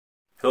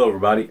Hello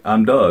everybody,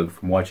 I'm Doug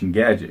from Watching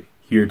Gadget,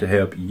 here to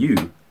help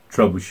you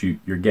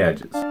troubleshoot your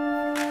gadgets.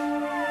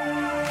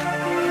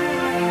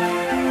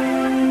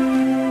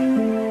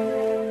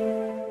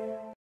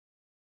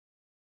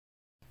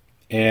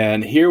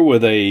 And here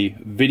with a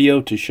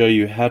video to show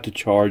you how to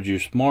charge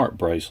your smart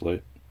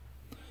bracelet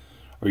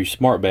or your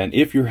smart band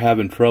if you're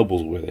having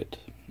troubles with it.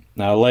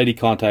 Now a lady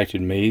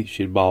contacted me,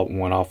 she'd bought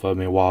one off of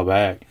me a while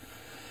back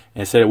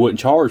and said it wouldn't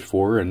charge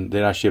for her, and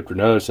then I shipped her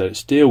another, said it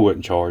still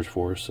wouldn't charge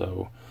for her.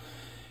 So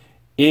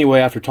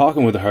anyway, after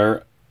talking with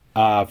her,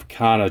 I've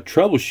kind of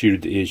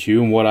troubleshooted the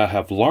issue, and what I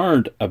have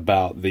learned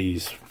about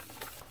these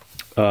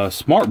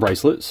smart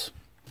bracelets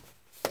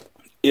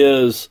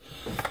is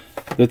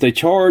that they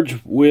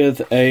charge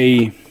with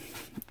a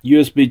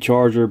USB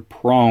charger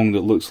prong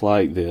that looks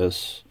like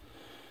this.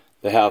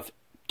 They have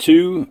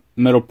two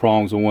metal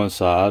prongs on one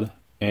side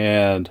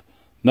and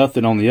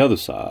nothing on the other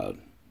side.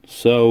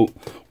 So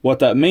what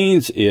that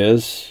means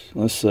is,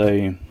 let's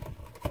say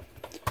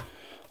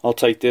I'll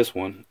take this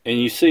one, and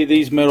you see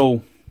these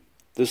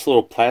this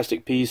little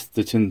plastic piece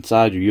that's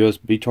inside your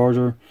USB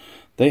charger,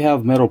 they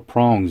have metal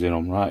prongs in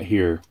them right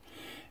here.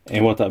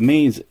 And what that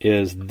means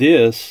is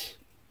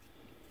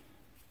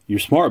your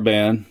smart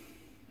band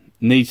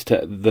needs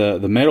to, the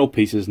metal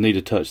pieces need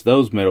to touch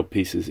those metal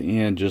pieces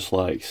in just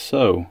like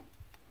so,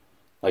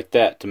 like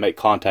that, to make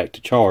contact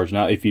to charge.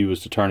 Now if you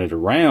was to turn it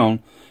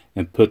around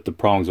and put the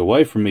prongs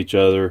away from each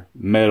other,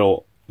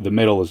 the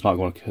metal is not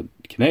going to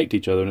connect to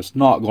each other and it's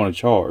not going to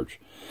charge.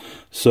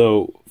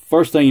 So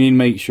first thing, you need to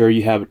make sure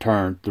you have it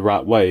turned the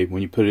right way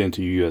when you put it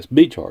into your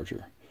USB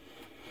charger.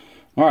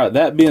 Alright,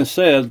 that being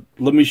said,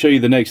 let me show you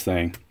the next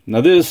thing.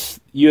 Now this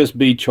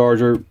USB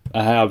charger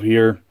I have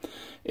here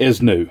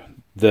is new.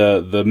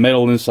 The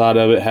metal inside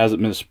of it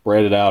hasn't been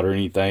spreaded out or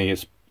anything.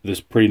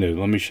 It's pretty new.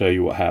 Let me show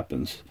you what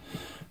happens.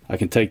 I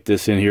can take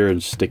this in here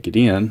and stick it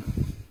in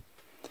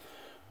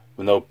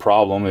with no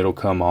problem. It'll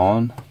come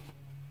on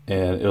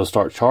and it'll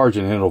start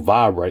charging and it'll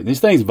vibrate. These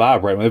things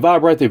vibrate. When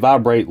they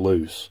vibrate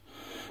loose.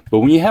 But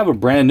when you have a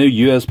brand new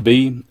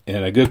USB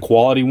and a good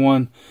quality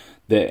one,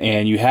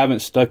 and you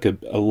haven't stuck a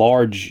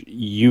large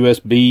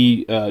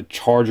USB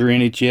charger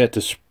in it yet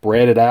to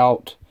spread it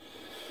out,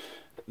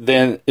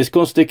 then it's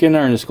going to stick in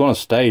there and it's going to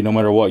stay no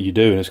matter what you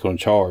do, and it's going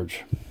to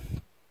charge.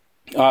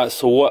 Alright,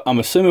 so what I'm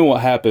assuming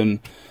what happened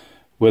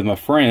with my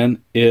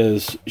friend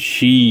is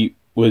she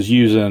was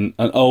using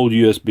an old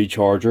USB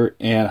charger,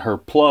 and her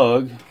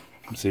plug,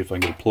 let's see if I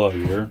can get a plug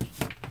here,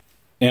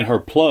 and her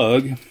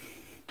plug,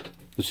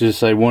 let's just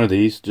say one of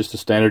these, just a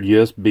standard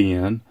USB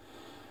in,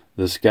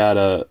 that's got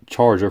a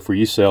charger for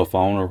your cell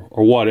phone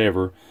or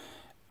whatever,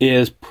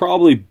 is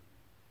probably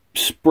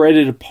spread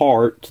it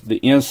apart the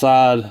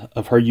inside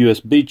of her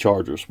USB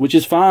chargers, which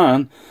is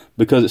fine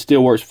because it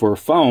still works for a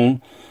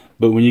phone.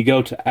 But when you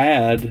go to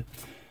add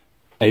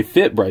a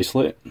fit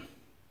bracelet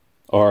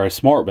or a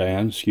smart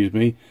band, excuse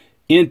me,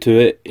 into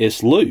it,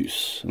 it's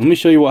loose. Let me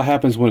show you what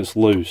happens when it's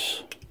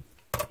loose.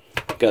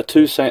 Got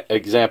two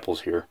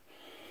examples here.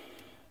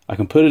 I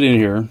can put it in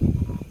here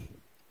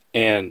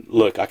and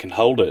look, I can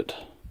hold it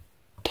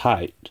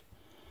tight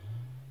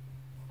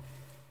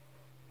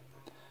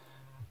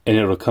and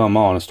it'll come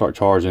on and start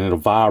charging. It'll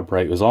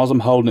vibrate. As long as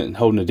I'm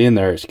holding it in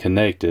there, it's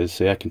connected.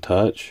 See, I can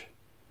touch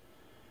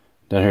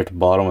down here at the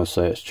bottom and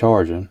say it's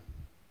charging.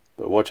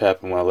 But watch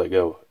happen when I let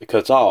go. It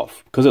cuts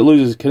off because it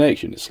loses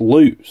connection. It's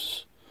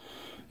loose.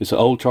 It's an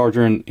old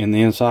charger in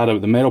the inside of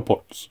the metal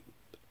parts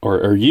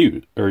are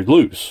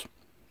loose.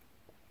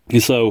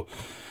 And so,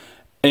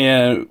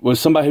 and with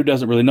somebody who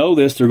doesn't really know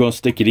this, they're going to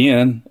stick it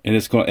in, and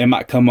it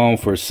might come on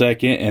for a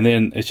second, and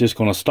then it's just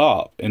going to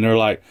stop. And they're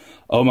like,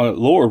 "Oh my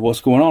Lord,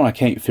 what's going on? I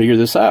can't figure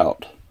this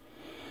out."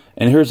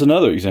 And here's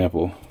another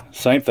example.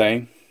 Same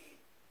thing.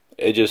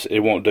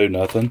 It won't do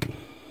nothing.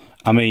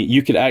 I mean,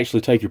 you could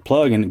actually take your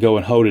plug and go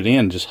and hold it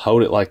in, just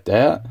hold it like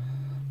that.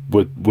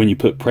 But when you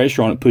put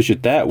pressure on it, push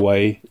it that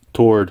way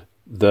toward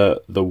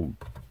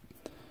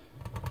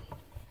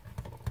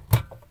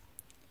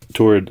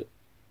toward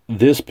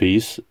this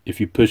piece.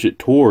 If you push it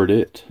toward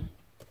it,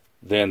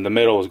 then the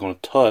metal is going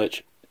to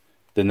touch.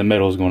 Then the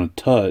metal is going to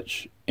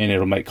touch, and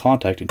it'll make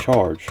contact and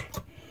charge.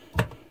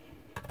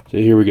 So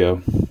here we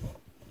go.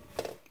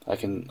 I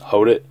can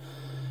hold it,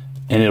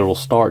 and it'll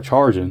start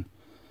charging.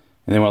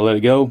 And then when I let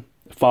it go,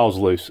 it falls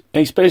loose.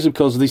 And especially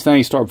because these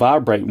things start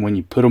vibrating when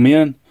you put them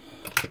in.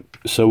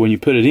 So when you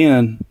put it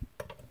in,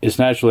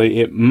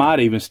 it might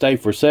even stay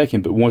for a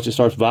second, but once it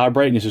starts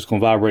vibrating, it's just going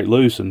to vibrate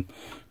loose and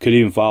could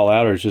even fall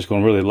out, or it's just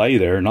going to really lay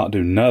there and not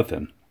do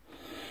nothing.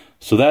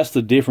 So that's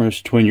the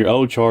difference between your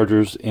old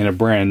chargers and a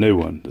brand new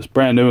one. This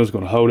brand new one's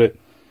going to hold it,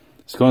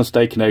 it's going to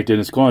stay connected,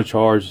 it's going to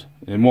charge,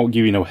 and it won't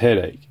give you no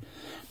headache.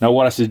 Now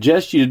what I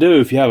suggest you to do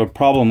if you have a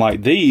problem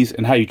like these,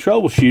 and how you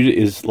troubleshoot it,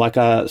 is like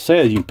I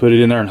said, you can put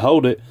it in there and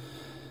hold it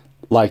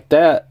like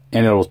that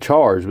and it'll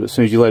charge, but as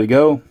soon as you let it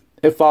go,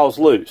 it falls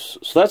loose.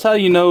 So that's how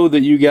you know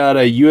that you got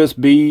a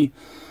USB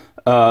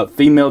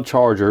female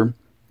charger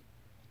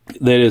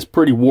that is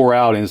pretty wore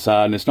out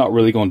inside, and it's not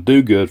really going to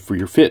do good for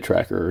your fit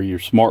tracker or your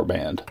smart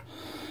band.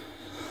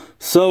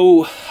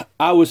 So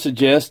I would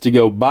suggest to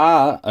go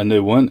buy a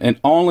new one and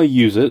only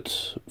use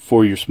it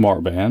for your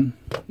smart band.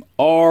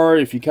 Or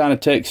if you're kind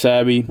of tech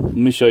savvy, let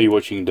me show you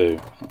what you can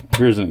do.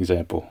 Here's an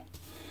example.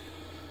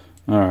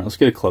 Alright, let's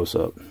get a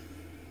close-up.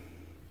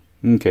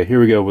 Okay, here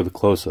we go with a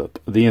close-up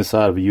of the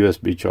inside of a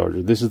USB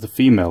charger. This is the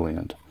female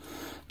end.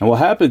 Now what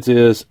happens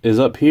is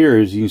up here,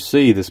 as you can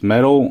see, this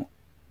metal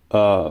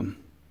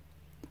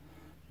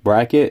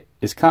bracket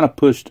is kind of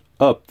pushed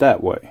up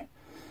that way.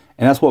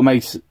 And that's what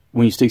makes,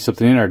 when you stick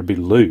something in there, to be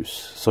loose.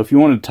 So if you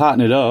want to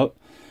tighten it up,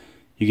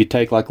 you could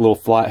take like a little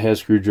flathead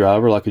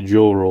screwdriver, like a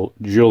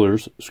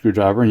jeweler's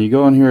screwdriver, and you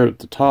go in here at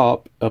the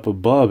top, up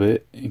above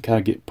it, and kind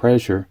of get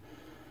pressure,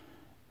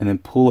 and then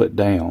pull it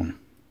down.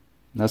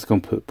 That's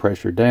going to put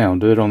pressure down.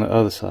 Do it on the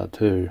other side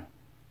too.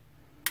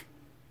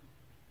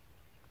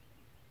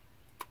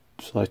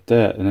 Just like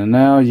that. And then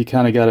now you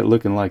kind of got it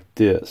looking like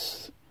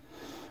this.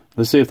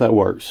 Let's see if that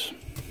works.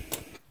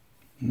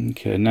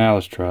 Okay, now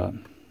let's try it.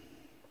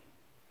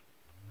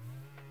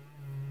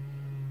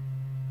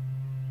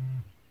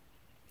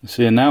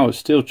 See, and now it's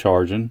still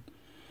charging,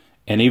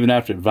 and even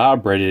after it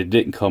vibrated, it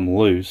didn't come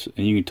loose.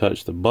 And you can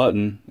touch the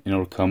button and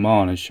it'll come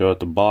on and show at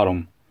the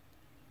bottom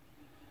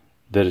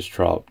that it's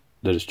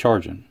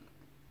charging.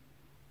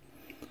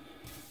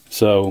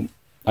 So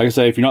like I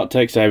say, if you're not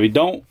tech savvy,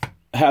 don't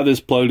have this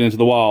plugged into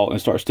the wall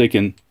and start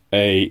sticking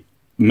a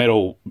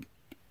metal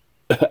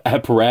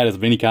apparatus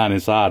of any kind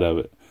inside of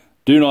it.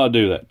 Do not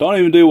do that. Don't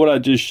even do what I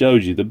just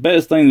showed you. The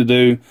best thing to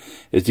do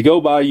is to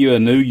go buy you a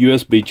new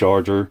USB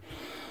charger.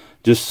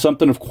 Just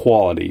something of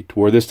quality to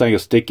where this thing will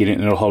stick in it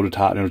and it'll hold it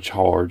tight and it'll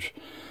charge.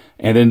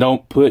 And then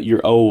don't put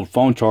your old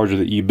phone charger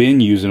that you've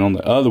been using on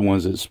the other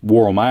ones that's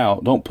wore them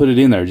out. Don't put it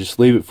in there. Just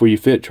leave it for your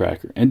fit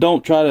tracker. And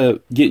don't try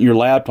to get in your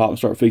laptop and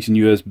start fixing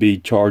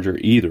USB charger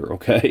either,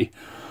 okay?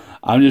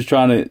 I'm just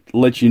trying to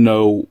let you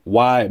know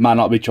why it might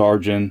not be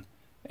charging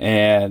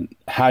and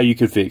how you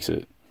could fix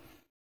it.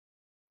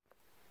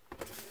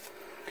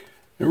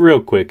 And real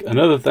quick,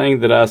 another thing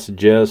that I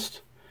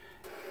suggest,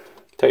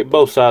 take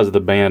both sides of the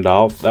band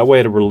off. That way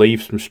it'll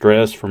relieve some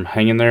stress from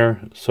hanging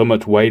there. So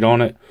much weight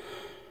on it.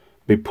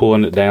 Be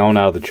pulling it down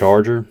out of the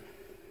charger.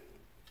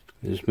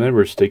 Just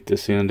remember to stick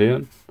this end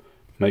in.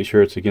 Make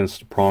sure it's against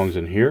the prongs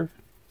in here.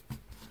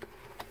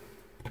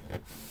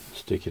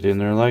 Stick it in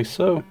there like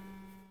so.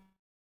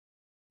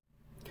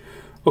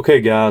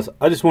 Okay guys,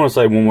 I just want to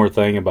say one more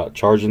thing about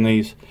charging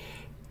these.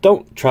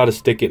 Don't try to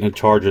stick it in a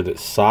charger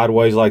that's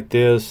sideways like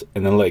this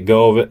and then let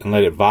go of it and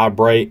let it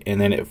vibrate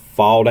and then it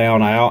fall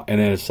down out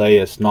and then say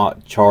it's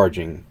not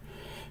charging.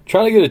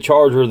 Try to get a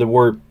charger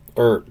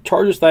or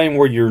charge this thing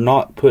where you're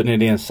not putting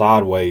it in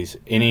sideways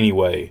in any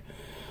way.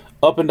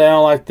 Up and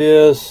down like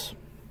this.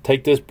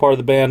 Take this part of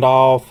the band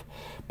off.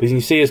 But you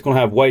can see it's going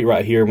to have weight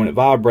right here. When it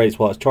vibrates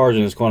while it's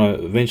charging, it's going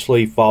to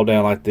eventually fall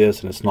down like this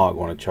and it's not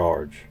going to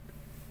charge.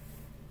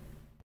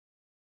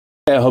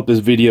 I hope this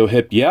video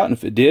helped you out, and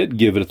if it did,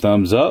 give it a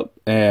thumbs up,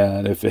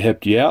 and if it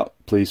helped you out,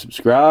 please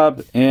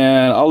subscribe,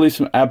 and I'll leave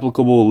some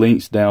applicable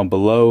links down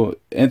below,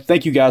 and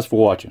thank you guys for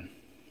watching.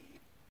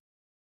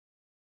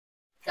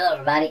 Hello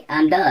everybody,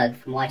 I'm Doug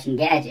from Watching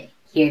Gadget,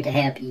 here to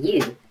help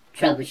you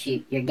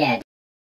troubleshoot your gadget.